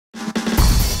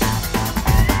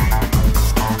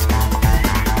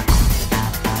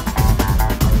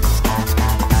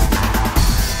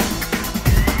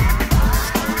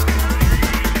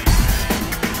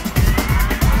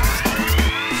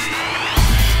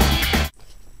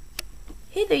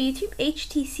there YouTube,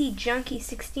 HTC Junkie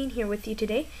 16 here with you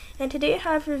today, and today I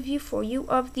have a review for you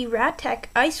of the RadTech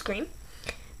Ice Creme.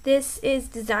 This is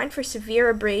designed for severe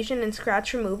abrasion and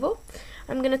scratch removal.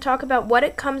 I'm going to talk about what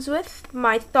it comes with,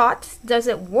 my thoughts, does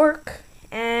it work,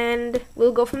 and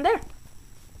we'll go from there.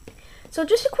 So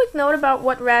just a quick note about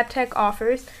what RadTech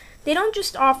offers. They don't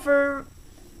just offer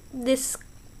this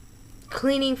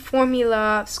cleaning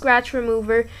formula, scratch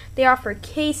remover. They offer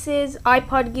cases,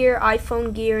 iPod gear,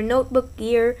 iPhone gear, notebook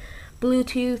gear,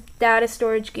 Bluetooth, data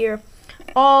storage gear,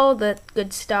 all the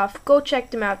good stuff. Go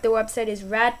check them out. Their website is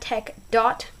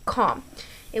radtech.com.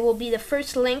 It will be the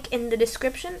first link in the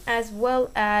description, as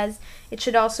well as it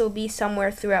should also be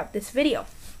somewhere throughout this video.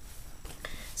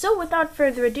 So without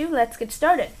further ado, let's get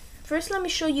started. First, let me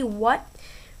show you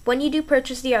when you do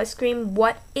purchase the ice cream,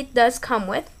 what it does come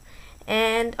with.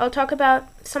 And I'll talk about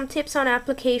some tips on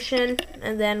application,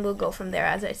 and then we'll go from there,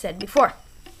 as I said before.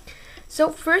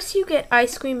 So first you get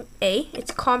Ice Cream A.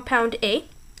 It's Compound A.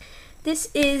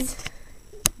 This is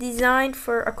designed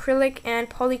for acrylic and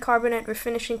polycarbonate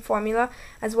refinishing formula,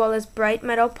 as well as bright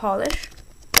metal polish.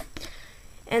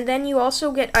 And then you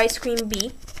also get Ice Cream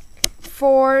B.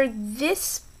 For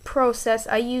this process,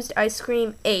 I used Ice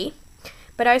Cream A,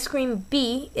 but Ice Cream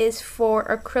B is for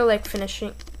acrylic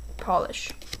finishing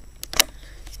polish.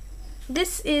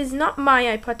 This is not my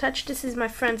iPod Touch, this is my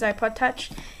friend's iPod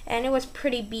Touch, and it was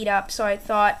pretty beat up, so I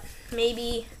thought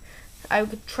maybe I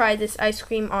could try this ice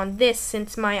cream on this,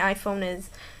 since my iPhone is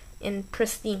in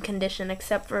pristine condition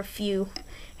except for a few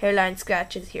hairline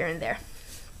scratches here and there.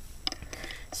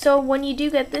 So when you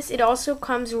do get this, it also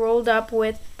comes rolled up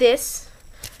with this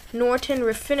Norton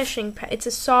refinishing pad. It's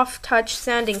a soft touch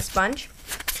sanding sponge.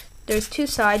 There's two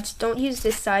sides. Don't use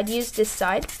this side, use this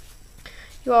side.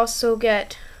 You also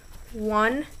get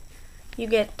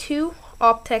two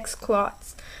Optex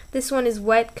cloths. This one is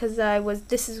wet because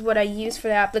this is what I used for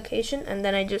the application, and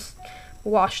then I just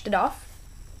washed it off.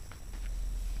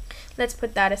 Let's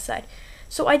put that aside.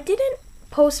 So I didn't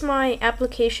post my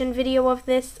application video of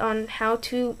this on how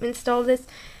to install this.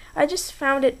 I just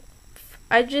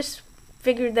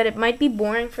figured that it might be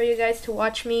boring for you guys to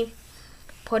watch me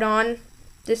put on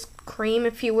this cream,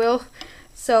 if you will.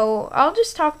 So I'll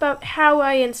just talk about how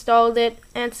I installed it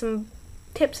and some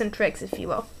tips and tricks, if you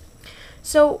will.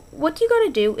 So what you gotta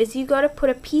do is you gotta put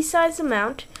a pea-sized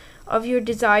amount of your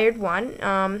desired one.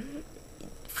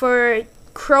 For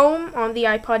chrome on the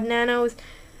iPod Nanos,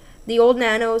 the old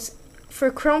Nanos, for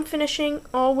chrome finishing,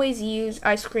 always use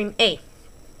Ice Cream A.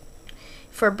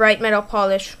 For bright metal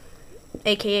polish,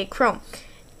 aka chrome,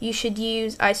 you should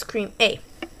use Ice Cream A.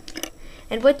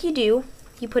 And what you do,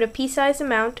 you put a pea-sized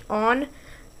amount on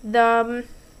the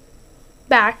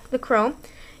back, the chrome.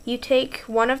 You take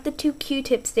one of the two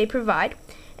Q-tips they provide,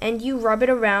 and you rub it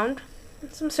around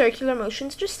in some circular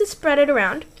motions just to spread it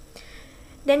around.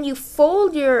 Then you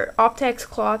fold your Optex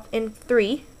cloth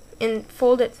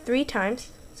fold it 3 times.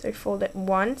 So fold it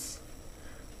once,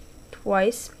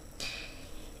 twice.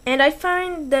 And I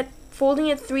find that folding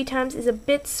it 3 times is a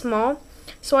bit small,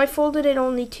 so I folded it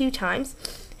only 2 times,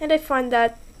 and I find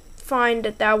that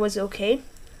was okay.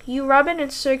 You rub it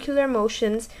in circular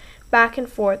motions back and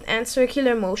forth and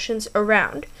circular motions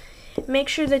around. Make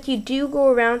sure that you do go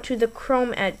around to the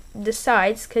chrome at the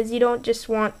sides, because you don't just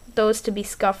want those to be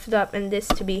scuffed up and this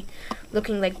to be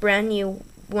looking like brand new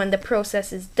when the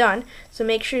process is done. So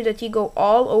make sure that you go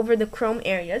all over the chrome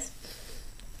areas.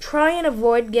 Try and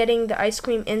avoid getting the ice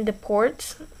cream in the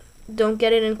ports. Don't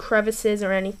get it in crevices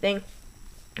or anything.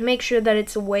 Make sure that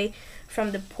it's away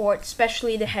from the port,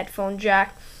 especially the headphone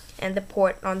jack and the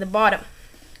port on the bottom.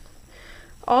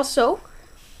 Also,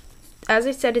 as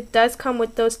I said, it does come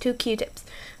with those 2 Q-tips.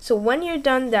 So when you're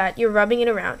done that, you're rubbing it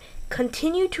around.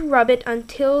 Continue to rub it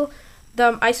until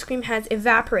the ice cream has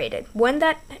evaporated. When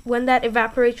that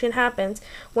evaporation happens,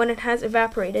 when it has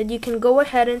evaporated, you can go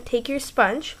ahead and take your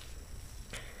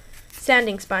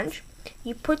sanding sponge.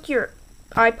 You put your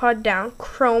iPod down,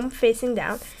 chrome facing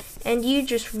down, and you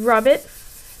just rub it.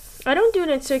 I don't do it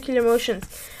in circular motions.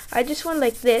 I just went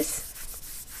like this,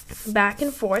 back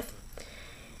and forth.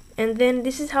 And then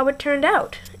this is how it turned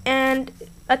out. And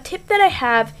a tip that I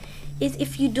have is,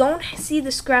 if you don't see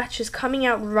the scratches coming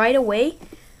out right away,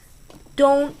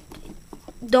 don't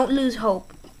lose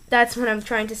hope. That's what I'm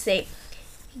trying to say.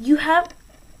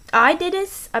 I did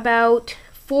this about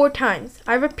 4 times.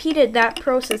 I repeated that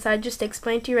process I just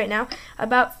explained to you right now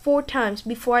about 4 times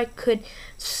before I could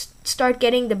start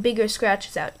getting the bigger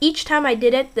scratches out. Each time I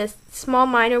did it, the small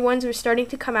minor ones were starting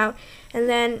to come out, and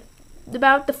then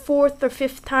about the 4th or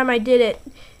 5th time I did it,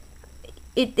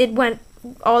 it went,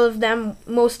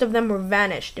 most of them were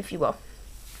vanished, if you will.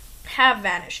 Have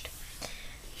vanished.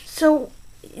 So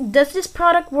Does this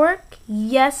product work?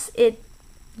 Yes, it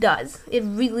does. It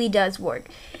really does work.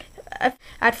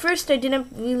 At first, I didn't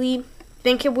really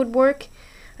think it would work.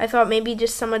 I thought maybe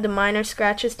just some of the minor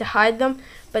scratches to hide them,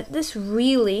 but this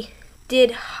really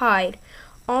did hide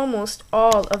almost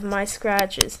all of my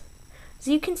scratches. As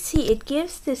you can see, it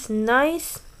gives this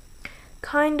nice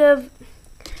kind of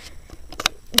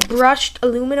brushed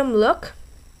aluminum look,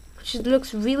 which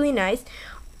looks really nice.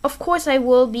 Of course, I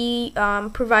will be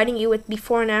providing you with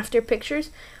before and after pictures.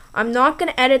 I'm not going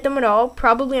to edit them at all.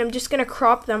 Probably I'm just going to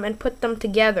crop them and put them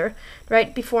together,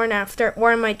 right, before and after,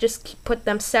 or I might just put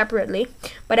them separately.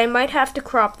 But I might have to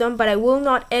crop them, but I will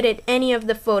not edit any of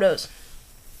the photos.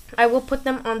 I will put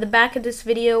them on the back of this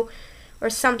video or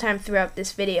sometime throughout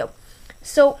this video.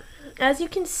 So, as you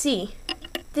can see,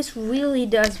 this really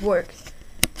does work.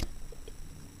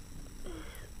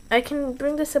 I can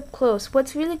bring this up close.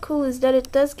 What's really cool is that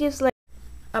it does give like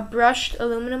a brushed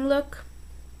aluminum look.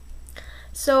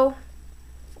 So,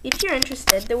 if you're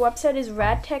interested, the website is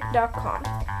radtech.com.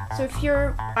 So if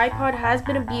your iPod has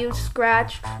been abused,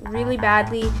 scratched really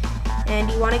badly, and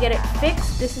you want to get it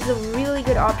fixed, this is a really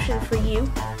good option for you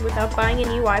without buying a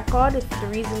new iPod. If the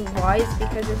reason why is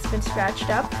because it's been scratched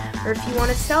up, or if you want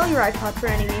to sell your iPod for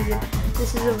any reason,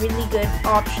 this is a really good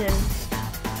option,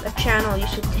 a channel you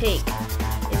should take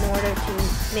in order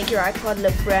to make your iPod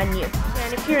look brand new.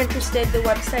 And if you're interested, the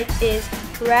website is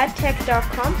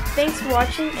radtech.com. Thanks for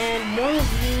watching, and more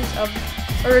reviews of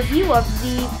a review of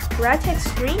the RadTech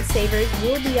screensavers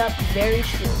will be up very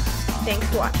soon. Thanks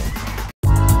for watching.